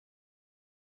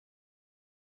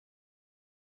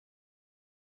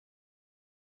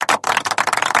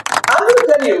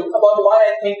tell you about why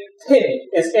I think thin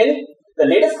is in. The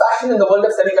latest fashion in the world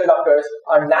of semiconductors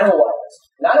are nanowires.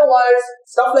 Nanowires,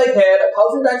 stuff like hair,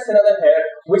 1,000 times thinner than hair,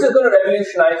 which is going to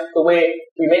revolutionize the way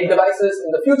we make devices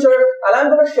in the future. And I'm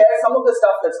going to share some of the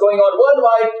stuff that's going on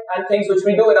worldwide and things which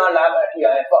we do in our lab at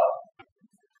EIFR.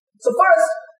 So first,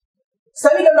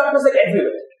 semiconductors are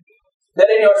everywhere.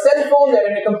 They're in your cell phone, they're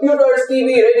in your computers,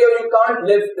 TV, radio. You can't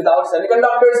live without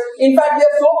semiconductors. In fact,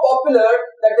 they're so popular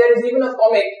that there is even a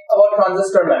comic about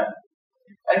Transistor Man.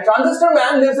 And Transistor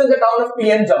Man lives in the town of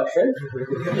PN Junction.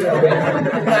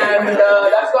 And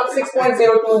that's got 6.02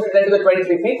 to the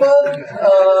 23 people.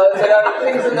 There are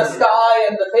things in the sky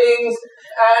and the things.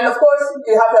 And of course,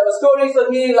 you have to have a story. So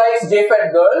he likes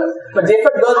J-Fed girl. But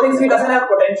J-Fed girl thinks he doesn't have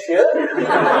potential.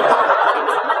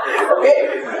 Okay?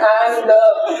 And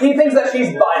he thinks that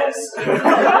she's biased.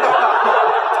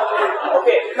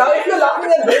 Okay, now if you're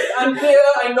laughing at this, I'm clear,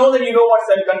 I know that you know what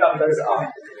semiconductors are.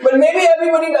 But maybe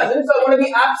everybody doesn't, so I want to be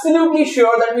absolutely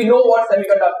sure that we know what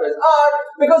semiconductors are,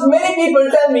 because many people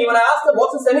tell me, when I ask them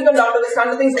what's a semiconductor, they kind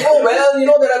of think, oh well, you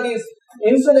know, there are these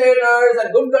insulators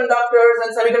and good conductors, and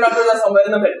semiconductors are somewhere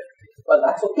in the middle. Well,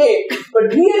 that's okay, but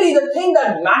really the thing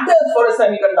that matters for a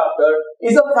semiconductor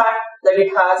is the fact that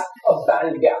it has a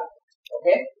band gap.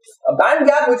 Okay, a band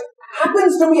gap which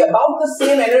happens to be about the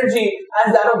same energy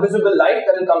as that of visible light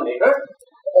that will come later.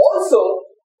 Also,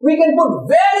 we can put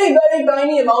very, very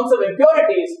tiny amounts of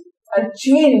impurities and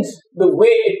change the way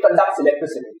it conducts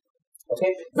electricity.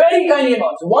 Okay, very tiny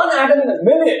amounts. One atom in a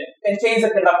million can change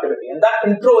the conductivity, and that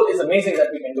control is amazing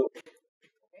that we can do.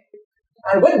 Okay?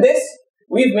 And with this,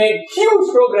 we've made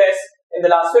huge progress in the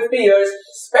last 50 years,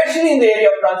 especially in the area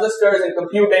of transistors and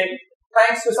computing.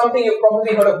 Thanks to something you've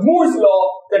probably heard of, Moore's law,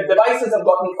 that devices have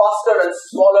gotten faster and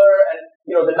smaller, and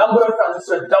the number of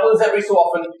transistors doubles every so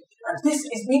often, and this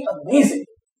has been amazing.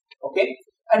 Okay,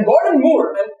 and Gordon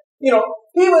Moore, and he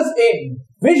was a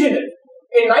visionary.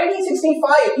 In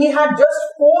 1965, he had just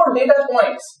 4 data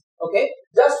points. Okay,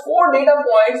 just 4 data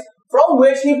points from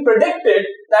which he predicted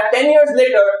that 10 years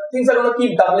later things are going to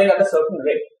keep doubling at a certain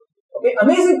rate. Okay,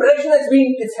 amazing prediction.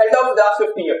 It's held out for the last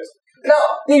 50 years. Now,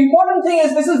 the important thing is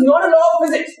this is not a law of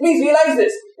physics. Please realize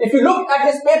this. If you look at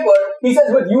his paper, he says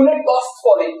with unit costs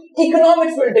falling,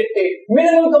 economics will dictate,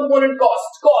 minimum component cost.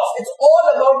 It's all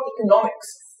about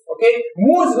economics. Okay?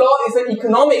 Moore's law is an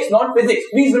economics, not physics.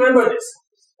 Please remember this.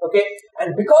 Okay?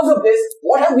 And because of this,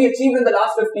 what have we achieved in the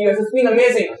last 50 years? It's been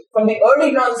amazing. From the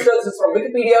early transistors, this is from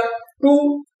Wikipedia,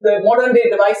 to the modern day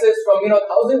devices, from 1,000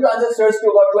 transistors to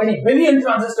about 20 billion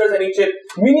transistors in each chip.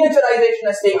 Miniaturization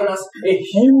has taken us a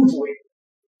huge way.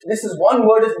 This is one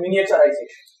word, is miniaturization.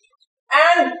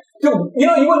 And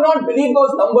you will not believe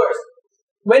those numbers.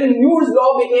 When Moore's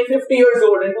law became 50 years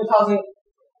old in 2000,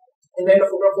 in the end of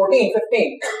 2014,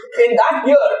 15, in that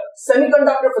year,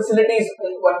 semiconductor facilities,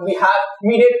 what we have,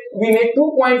 we made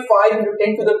 2.5 into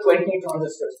 10 to the 20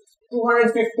 transistors.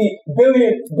 250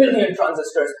 billion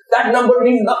transistors. That number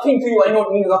means nothing to you. I know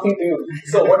it means nothing to you.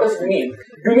 So what does it mean?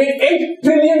 We made 8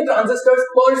 trillion transistors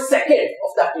per second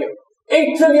of that year.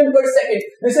 8 trillion per second.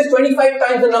 This is 25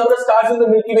 times the number of stars in the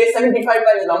Milky Way, 75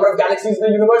 times the number of galaxies in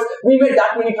the universe. We made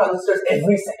that many transistors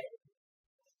every second.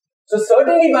 So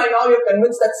certainly by now you're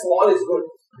convinced that small is good.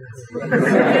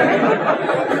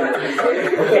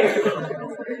 Okay.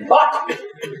 But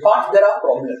there are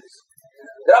problems.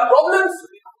 There are problems.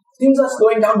 Things are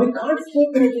slowing down. We can't keep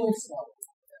making it small.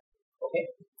 Okay?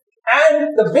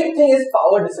 And the big thing is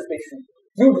power dissipation.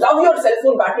 You'd love your cell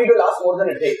phone battery to last more than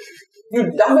a day.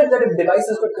 You'd love it that if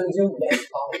devices could consume less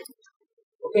power.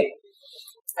 Okay?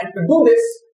 And to do this,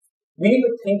 we need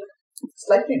to think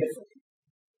slightly differently.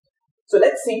 So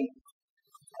let's see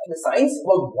the science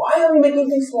about why are we making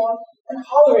things small and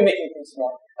how are we making things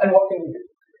small and what can we do.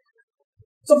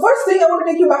 So first thing, I want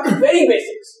to take you back to very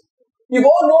basics. You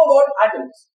all know about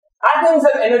atoms. Atoms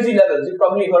have energy levels. You've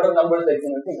probably heard of numbers like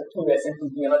things like 2s and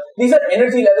 2p. These are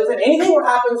energy levels, and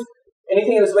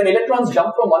anything is when electrons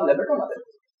jump from one level to another.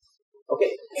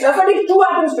 Okay. Now, if I take 2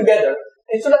 atoms together,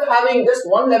 instead of having just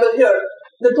one level here,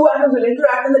 the 2 atoms will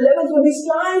interact, and the levels will be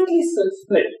slightly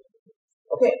split.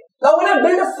 Okay. Now, when I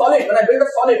build a solid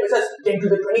which has 10 to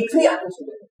the 23 atoms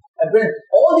together, I build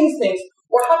all these things.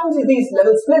 What happens is these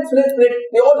levels split.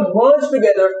 They all merge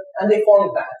together, and they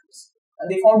form bands. And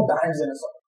they form bands in a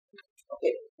solid.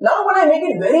 Okay. Now when I make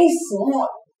it very small,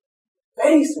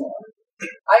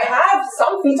 I have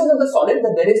some features of the solid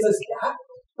that there is this gap,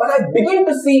 but I begin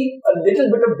to see a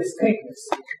little bit of discreteness.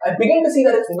 I begin to see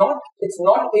that it's not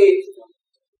a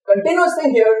continuous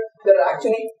thing here. There are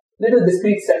actually little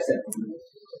discrete steps in it.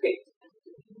 Okay.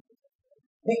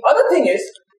 The other thing is,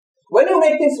 when you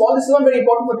make things small, this is not very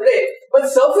important for today, but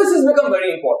surfaces become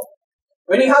very important.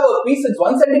 When you have a piece that's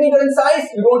 1 centimeter in size,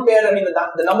 you don't care. I mean,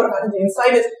 the number of atoms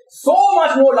inside is so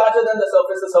much more larger than the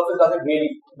surface doesn't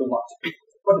really do much.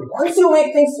 But once you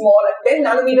make things small, at 10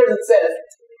 nanometers itself,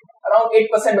 around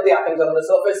 8% of the atoms are on the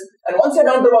surface. And once you're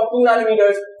down to about 2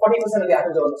 nanometers, 40% of the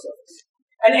atoms are on the surface.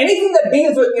 And anything that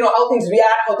deals with, how things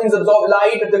react, how things absorb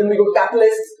light, if they're going to be good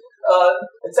catalysts,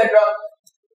 etc.,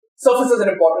 surfaces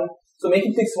are important. So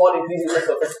making things small increases the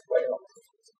surface quite a lot.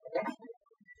 Okay?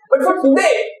 But for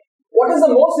today, what is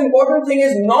the most important thing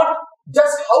is not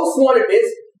just how small it is,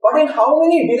 but in how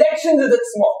many directions is it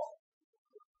small.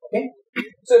 Okay?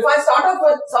 So if I start off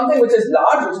with something which is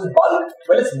large, which is bulk,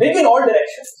 well, it's big in all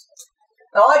directions.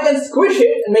 Now I can squish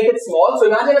it and make it small. So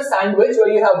imagine a sandwich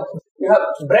where you have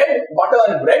bread, butter,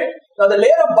 and bread. Now the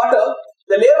layer of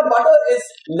butter is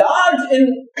large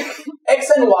in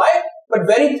x and y, but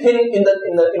very thin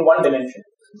in one dimension.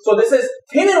 So this is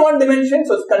thin in one dimension,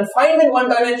 so it's confined in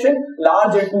one dimension,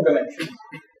 large in 2 dimensions.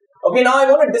 Okay, now I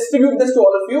want to distribute this to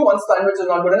all of you. Once sandwich is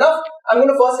not good enough, I'm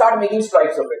going to first start making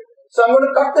stripes of it. So I'm going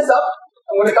to cut this up.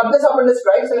 I'm going to cut this up into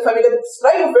stripes, and if I make a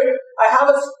stripe of it, I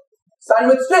have a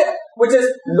sandwich strip which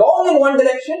is long in one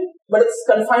direction, but it's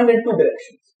confined in 2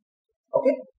 directions.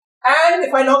 Okay? And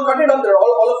if I now cut it up, there are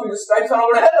all of you, the stripes are not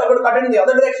going to help. I'm going to cut it in the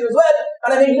other direction as well, and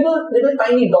I make little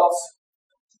tiny dots.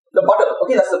 The butter,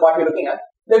 okay, that's the part we're looking at.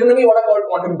 They're going to be what are called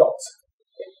quantum dots.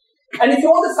 Okay. And if you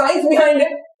want the science behind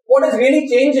it, what is really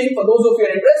changing, for those of you who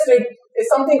are interested, is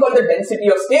something called the density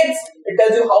of states. It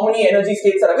tells you how many energy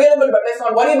states are available, but let's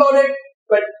not worry about it.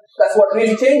 But that's what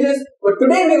really changes. But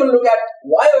today we're going to look at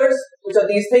wires, which are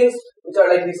these things, which are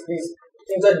like these things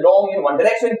that are long in one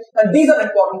direction, and these are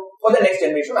important for the next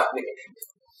generation of applications.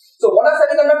 So what are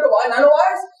semiconductor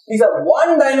nanowires? These are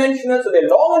one-dimensional, so they're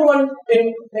long in one thing,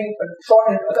 but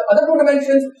short in other 2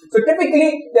 dimensions. So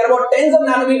typically, they're about tens of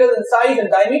nanometers in size and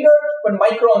diameter, but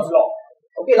microns long.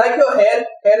 Okay, like your hair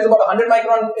is about 100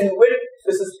 micron in width,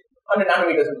 this is 100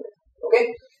 nanometers in width. Okay,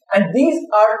 and these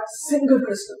are single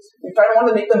crystals. We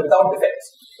want to make them without defects,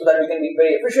 so that we can be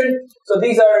very efficient. So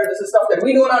this is stuff that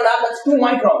we do in our lab, that's 2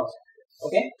 microns.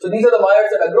 Okay, so these are the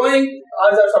wires that are growing.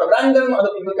 Ours are sort of random.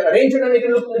 Other people can arrange it and make it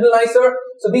look a little nicer.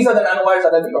 So these are the nanowires that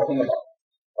I'll be talking about.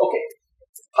 Okay,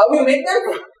 how do you make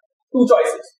them? 2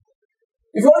 choices.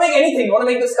 If you want to make anything, you want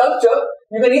to make the sculpture,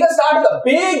 you can either start with a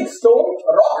big stone,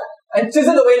 a rock, and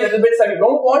chisel away little bits that you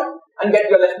don't want, and get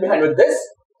your left behind with this.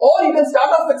 Or you can start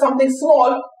off with something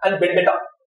small and build it up.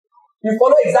 You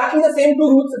follow exactly the same 2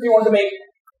 routes if you want to make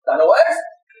nanowires.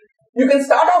 You can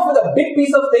start off with a big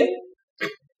piece of thing.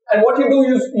 And what you do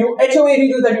is you etch away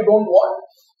regions that you don't want.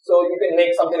 So you can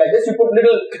make something like this.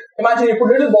 Imagine you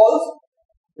put little balls,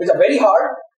 which are very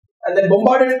hard, and then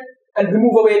bombard it and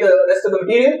remove away the rest of the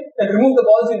material. Then remove the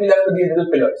balls, you'll be left with these little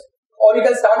pillars. Or you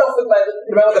can start off with,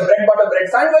 remember the bread butter bread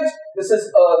sandwich. This is,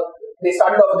 they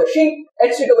started off with a sheet,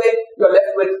 etched it away, you're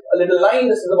left with a little line.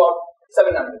 This is about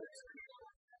 7 nanometers.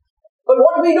 But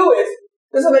what we do is,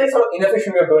 this is a very sort of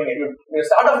inefficient way of doing it. You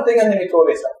start off a thing and then you throw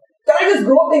away stuff. Can I just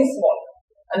grow things small?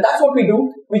 And that's what we do.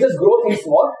 We just grow things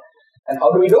small. And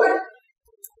how do we do it?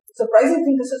 Surprising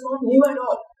thing, this is not new at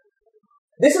all.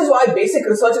 This is why basic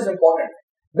research is important.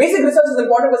 Basic research is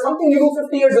important, but something you do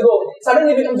 50 years ago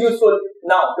suddenly becomes useful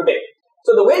now, today.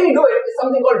 So the way we do it is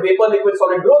something called vapor liquid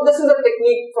solid growth. This is a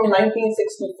technique from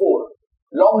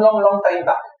 1964. Long time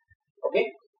back.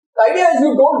 Okay? The idea is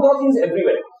you don't grow things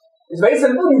everywhere. It's very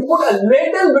simple. You put a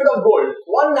little bit of gold,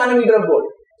 1 nanometer of gold,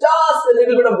 just a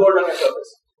little bit of gold on your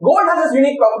surface. Gold has this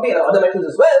unique property, and other metals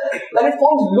as well, that it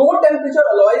forms low temperature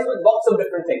alloys with lots of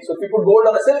different things. So if you put gold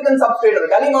on a silicon substrate or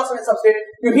a gallium arsenide substrate,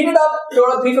 you heat it up to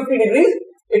around 350 degrees,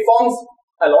 it forms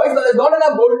alloys. Now there's not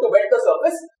enough gold to wet the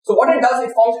surface, so what it does, it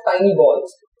forms tiny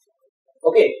balls.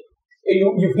 Okay,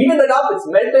 you've heated it up, it's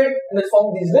melted, and it's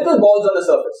formed these little balls on the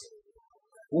surface.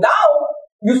 Now,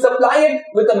 you supply it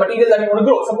with the material that you want to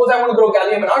grow. Suppose I want to grow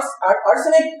gallium and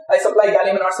arsenic, I supply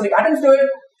gallium and arsenic atoms to it.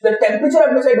 The temperature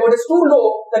at which I do it is too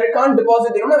low that it can't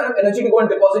deposit. They don't have enough energy to go and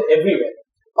deposit everywhere.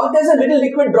 But there's a little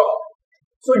liquid drop.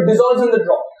 So it dissolves in the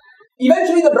drop.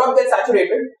 Eventually the drop gets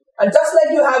saturated. And just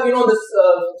like you have, this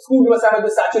school you must have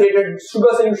this saturated sugar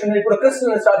solution, you put a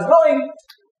crystal and it starts growing.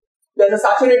 There's a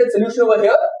saturated solution over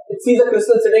here. It sees a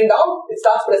crystal sitting down. It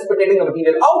starts precipitating the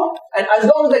material out. And as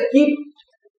long as I keep,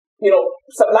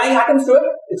 supplying atoms to it,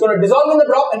 it's going to dissolve in the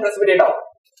drop and precipitate out.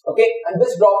 Okay? And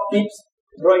this drop keeps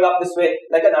growing up this way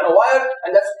like a nanowire,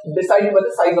 and that's decided by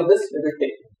the size of this little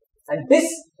thing. And this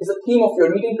is the theme of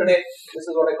your meeting today. This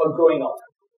is what I call growing up.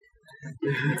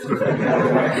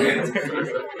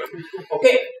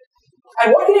 Okay. And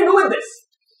what can you do with this?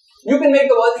 You can make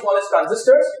the world's smallest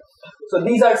transistors. So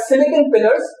these are silicon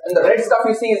pillars, and the red stuff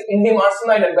you see is indium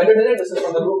arsenide embedded in it. This is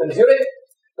from the group in Zurich.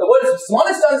 The world's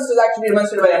smallest transistor is actually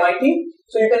demonstrated by MIT.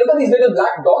 So you can look at these little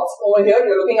black dots over here.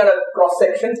 You're looking at a cross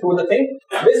section through the thing.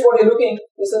 This is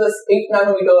this 8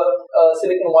 nanometer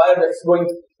silicon wire that's going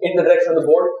in the direction of the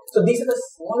board. So these are the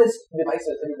smallest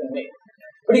devices that you can make.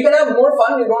 But you can have more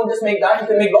fun. You don't just make that. You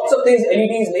can make lots of things: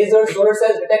 LEDs, lasers, solar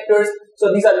cells, detectors.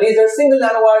 So these are lasers, single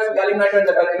nanowires, gallium nitride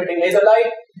that are emitting laser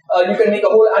light. You can make a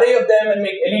whole array of them and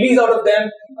make LEDs out of them.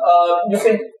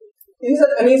 These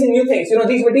are amazing new things.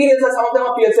 These materials some of them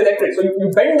are piezoelectric. So you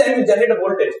bend them, you generate a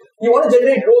voltage. You want to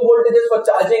generate low voltages for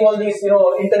charging all these,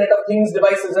 Internet of Things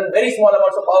devices and very small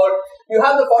amounts of power. You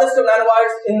have the forest of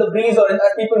nanowires in the breeze, or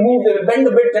as people move, they will bend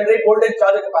a bit, generate voltage,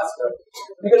 charge a capacitor.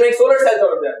 You can make solar cells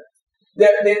out of them.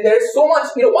 There is so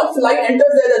much, once the light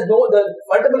enters there, the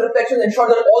multiple reflections ensure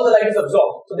that all the light is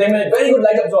absorbed. So they make very good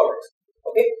light absorbers.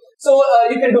 Okay, so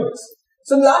you can do this.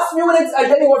 So in the last few minutes, I'll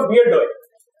tell you what we are doing.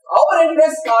 Our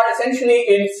interests are essentially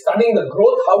in studying the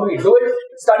growth, how do we do it,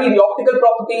 study the optical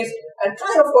properties, and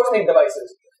try and of course make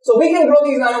devices. So we can grow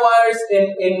these nanowires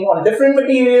on different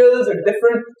materials, with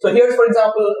different. So here's, for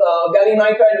example, gallium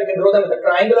nitride. We can grow them with a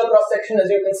triangular cross section, as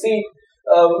you can see.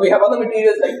 We have other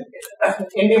materials like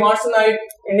indium arsenide.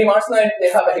 Indium arsenide,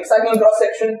 they have a hexagonal cross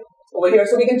section over here,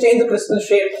 so we can change the crystal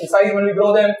shape and size when we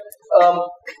grow them.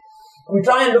 We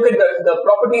try and look at the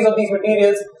properties of these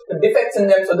materials, the defects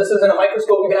in them. So this is in a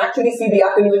microscope. You can actually see the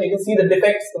atoms and you can see the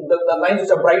defects, the lines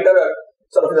which are brighter or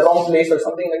sort of in the wrong place or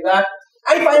something like that.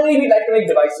 And finally, we like to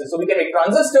make devices. So we can make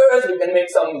transistors, we can make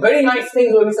some very nice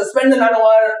things where we suspend the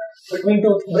nanowire between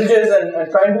two bridges and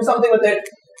try and do something with it.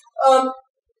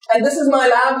 And this is my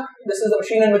lab. This is the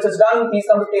machine in which it's done. Please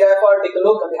come to TIFR, take a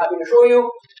look. I'll be happy to show you.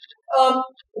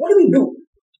 What do we do?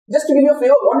 Just to give you a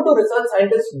flavor, what do research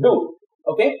scientists do?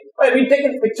 Okay, right, we take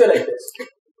a picture like this.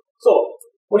 So,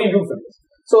 what do you do for this?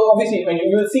 So, obviously, when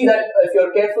you will see that if you're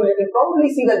careful, you can probably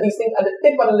see that these things at the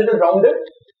tip are a little rounded,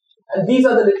 and these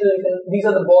are the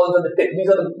balls at the tip. These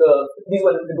were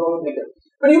the grown nickel.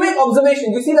 But you make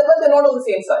observations. You see that they're not all the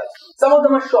same size. Some of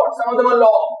them are short. Some of them are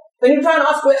long. Then you try and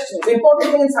ask questions. The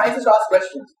important thing in science is to ask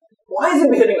questions. Why is it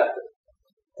behaving like this?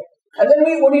 And then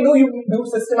what do? You do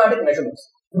systematic measurements.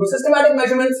 You do systematic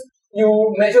measurements. You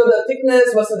measure the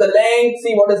thickness versus the length,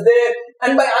 see what is there.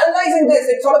 And by analyzing this,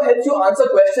 it sort of helps you answer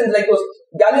questions like those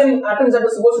gallium atoms that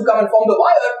were supposed to come and form the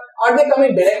wire. Are they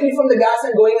coming directly from the gas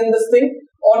and going in this thing?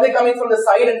 Or are they coming from the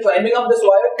side and climbing up this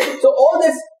wire? So all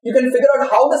this, you can figure out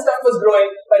how the stuff was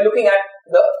growing by looking at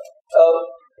the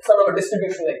sort of a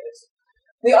distribution like this.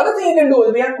 The other thing you can do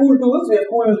is we have cool tools, we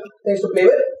have cool things to play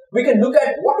with. We can look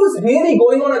at what was really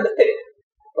going on at the tip.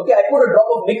 Okay, I put a drop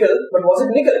of nickel, but was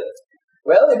it nickel?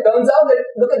 Well, it turns out that,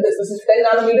 look at this is 10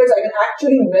 nanometers. I can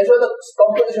actually measure the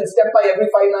composition step by every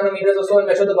 5 nanometers or so and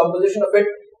measure the composition of it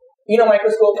in a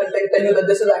microscope and tell you that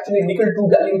this is actually nickel 2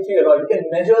 gallium 3 alloy. You can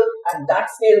measure at that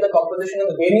scale the composition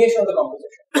and the variation of the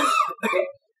composition. Okay.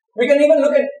 We can even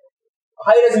look at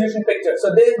high resolution pictures. So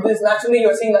this naturally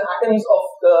you're seeing the atoms of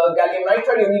the gallium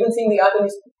nitride. You're even seeing the atoms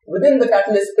within the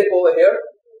catalyst pip over here,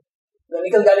 the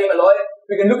nickel gallium alloy.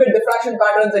 We can look at diffraction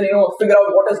patterns and figure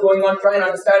out what is going on, try and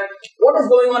understand what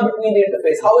is going on between the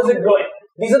interface, how is it growing.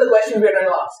 These are the questions we are trying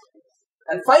to ask.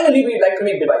 And finally, we'd like to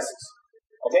make devices.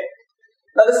 Okay.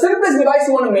 Now the simplest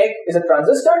device you want to make is a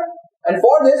transistor. And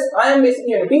for this, I am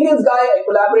basically a materials guy. I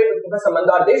collaborate with Professor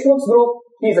Mandar Deshmukh's group.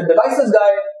 He's a devices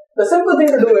guy. The simple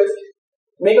thing to do is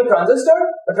make a transistor.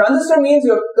 A transistor means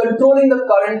you're controlling the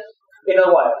current in a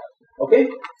wire. Okay.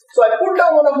 So I put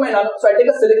down one of my so I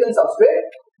take a silicon substrate.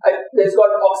 It's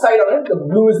got oxide on it. The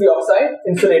blue is the oxide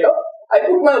insulator. I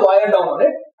put my wire down on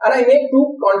it and I make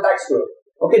 2 contacts to it.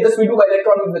 Okay, this we do by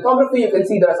electron lithography. You can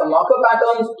see there are some marker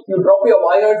patterns. You drop your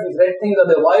wires. These red things are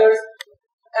the wires,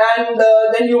 and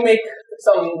then you make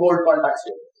some gold contacts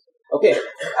to it. Okay,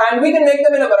 and we can make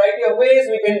them in a variety of ways.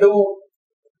 We can do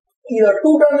either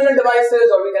 2-terminal devices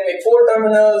or we can make 4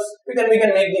 terminals. We can make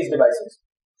these devices.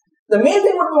 The main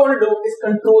thing what we want to do is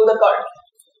control the current.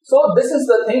 So this is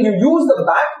the thing, you use the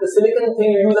back, the silicon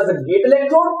thing you use as a gate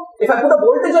electrode. If I put a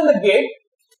voltage on the gate,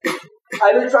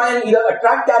 I will try and either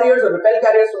attract carriers or repel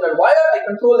carriers from that wire. I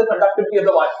control the conductivity of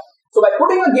the wire. So by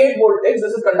putting a gate voltage,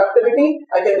 this is conductivity,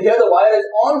 I can hear the wire is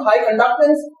on high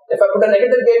conductance. If I put a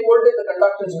negative gate voltage, the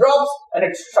conductance drops and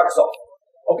it shuts off.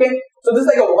 Okay, so this is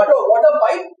like a water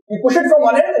pipe. You push it from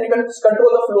one end and you can control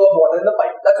the flow of water in the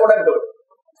pipe. That's what I'm doing.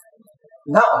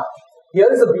 Now, here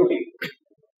is the beauty.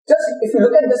 Just if you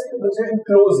look at this position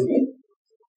closely,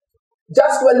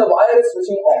 just when the wire is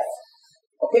switching off,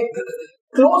 okay,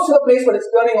 close to the place where it's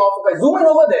turning off, if I zoom in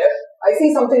over there, I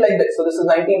see something like this. So this is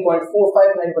 19.45,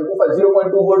 9.25,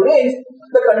 0.2 volt range.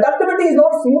 The conductivity is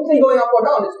not smoothly going up or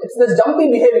down. It's this jumpy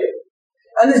behavior.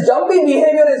 And this jumpy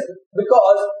behavior is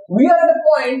because we are at a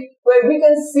point where we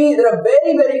can see there are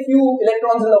very, very few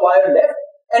electrons in the wire left,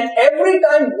 and every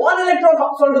time one electron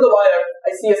hops onto the wire,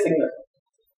 I see a signal.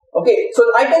 Okay, so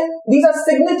these are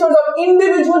signatures of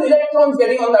individual electrons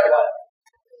getting on that wire.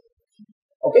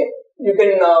 Okay, you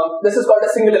can, this is called a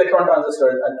single electron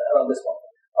transistor around this point.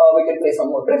 We can play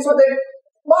some more tricks with it,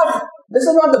 but this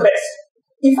is not the best.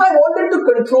 If I wanted to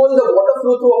control the water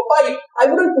flow through a pipe, I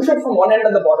wouldn't push it from one end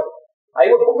to the bottom. I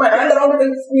would put my hand around it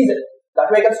and squeeze it. That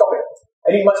way I can stop it.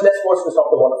 I need much less force to stop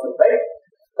the water flow, right?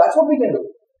 That's what we can do.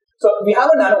 So we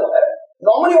have a nanowire.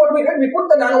 Normally what we did, we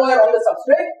put the nanowire on the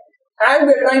substrate and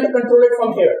we are trying to control it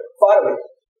from here, far away.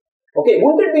 Okay,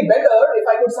 wouldn't it be better if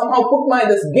I could somehow put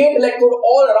this gate electrode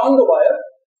all around the wire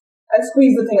and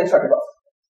squeeze the thing and shut it off?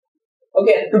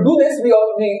 Okay, to do this, we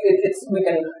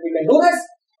can do this,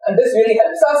 and this really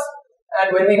helps us.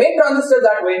 And when we make transistors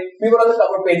that way, we were on the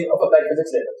cover page of Applied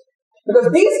Physics later.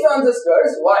 Because these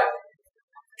transistors, why?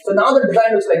 So now the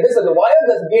design looks like this. So the wire,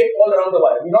 there's a gate all around the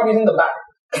wire. We're not using the back.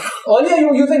 Earlier you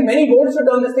were using many volts to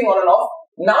turn this thing on and off.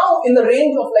 Now in the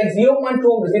range of like 0.2 to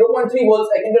 0.3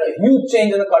 volts, I can get a huge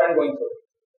change in the current going through it.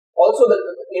 Also,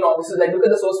 this is like, look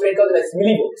at the source drain curve, that's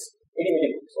millivolts, 80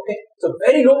 millivolts. Okay, so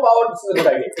very low power. This is a good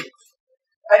idea.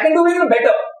 I can do even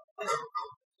better.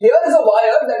 Here is a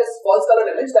wire that is false colored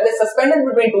image that is suspended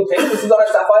between two things. This is on a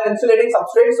sapphire insulating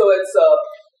substrate, so it's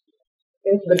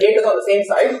the gate is on the same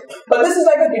side. But this is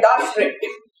like a guitar string.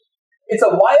 It's a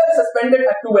wire suspended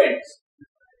at two ends.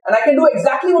 And I can do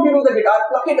exactly what you do with the guitar,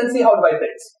 pluck it and see how it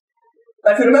vibrates.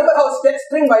 Now if you remember how a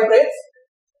string vibrates,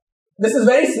 this is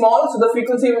very small, so the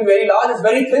frequency will be very large. It's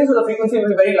very thin, so the frequency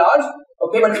will be very large.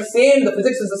 Okay, but it's the same, the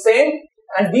physics is the same.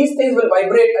 And these things will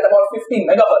vibrate at about 50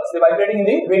 megahertz. They're vibrating in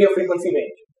the radio frequency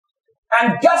range.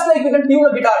 And just like we can tune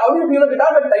a guitar, how do you tune a guitar?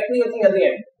 By tightening the thing at the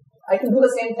end. I can do the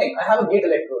same thing. I have a gate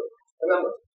electrode.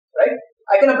 Remember, right?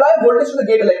 I can apply voltage to the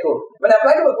gate electrode. When I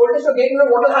apply a voltage to the gate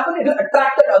electrode, what will happen? It will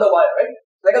attract that other wire, right?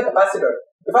 Like a capacitor.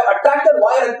 If I attract that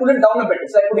wire and pull it down a bit,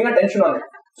 it's like putting a tension on it.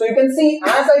 So you can see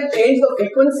as I change the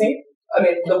frequency,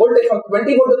 the voltage from 20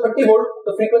 volt to 30 volt,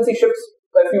 the frequency shifts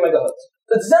by a few megahertz.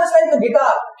 So it's just like a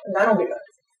guitar, a nano guitar.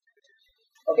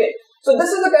 Okay, so this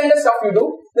is the kind of stuff you do.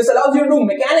 This allows you to do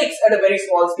mechanics at a very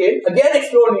small scale. Again,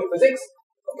 explore new physics.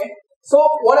 Okay, so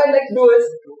what I'd like to do is,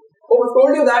 hope I've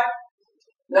told you that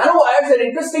nanowires are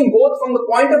interesting both from the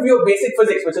point of view of basic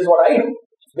physics, which is what I do,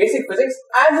 basic physics,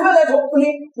 as well as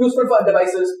hopefully useful for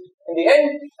devices in the end.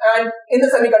 And in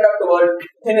the semiconductor world,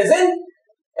 thin is in,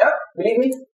 yeah, believe me.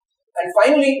 And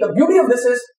finally, the beauty of this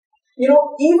is,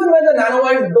 even when the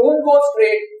nanowires don't go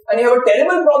straight and you have a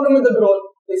terrible problem with the growth,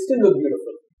 they still look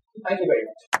beautiful. Thank you very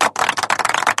much.